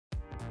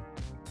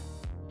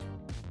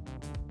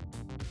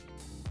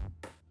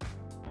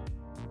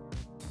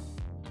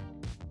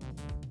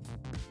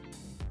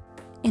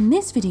In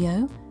this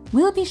video,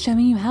 we'll be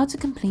showing you how to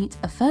complete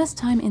a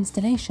first-time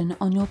installation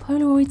on your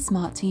Polaroid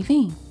Smart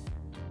TV.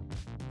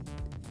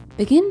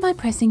 Begin by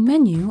pressing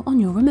Menu on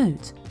your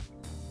remote.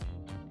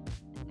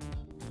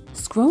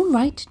 Scroll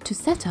right to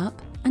Setup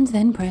and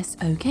then press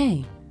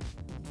OK.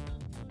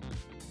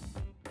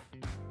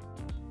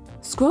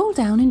 Scroll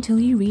down until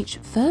you reach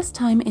First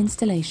Time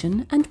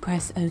Installation and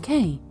press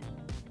OK.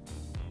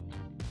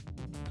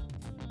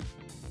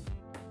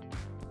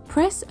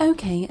 Press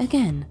OK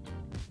again.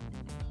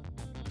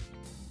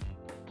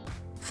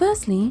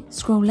 Firstly,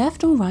 scroll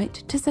left or right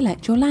to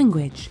select your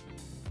language.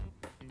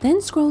 Then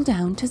scroll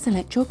down to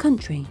select your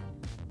country.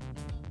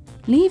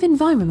 Leave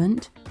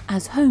Environment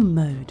as Home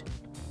mode.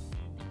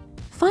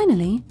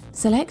 Finally,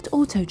 select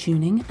Auto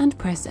Tuning and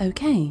press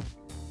OK.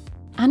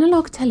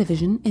 Analog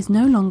television is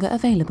no longer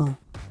available.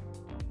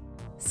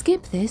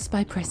 Skip this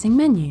by pressing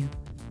Menu.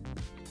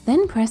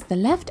 Then press the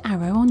left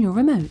arrow on your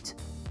remote.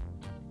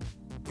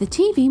 The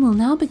TV will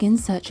now begin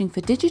searching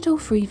for digital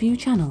Freeview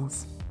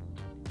channels.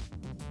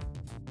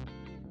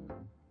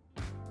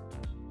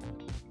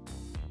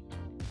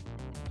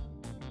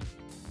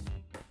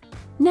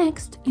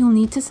 Next, you'll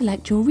need to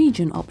select your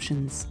region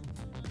options.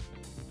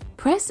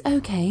 Press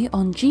OK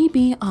on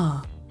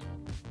GBR.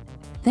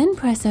 Then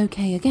press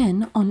OK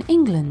again on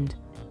England.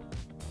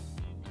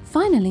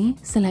 Finally,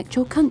 select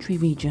your country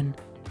region.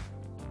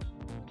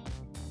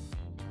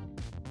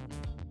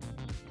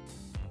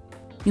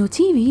 Your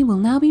TV will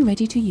now be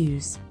ready to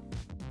use.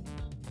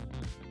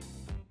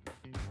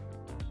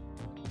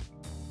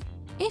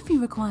 If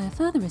you require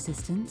further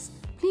assistance,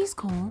 please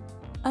call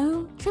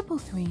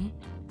 0333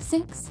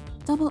 600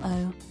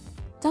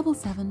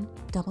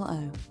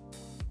 7700.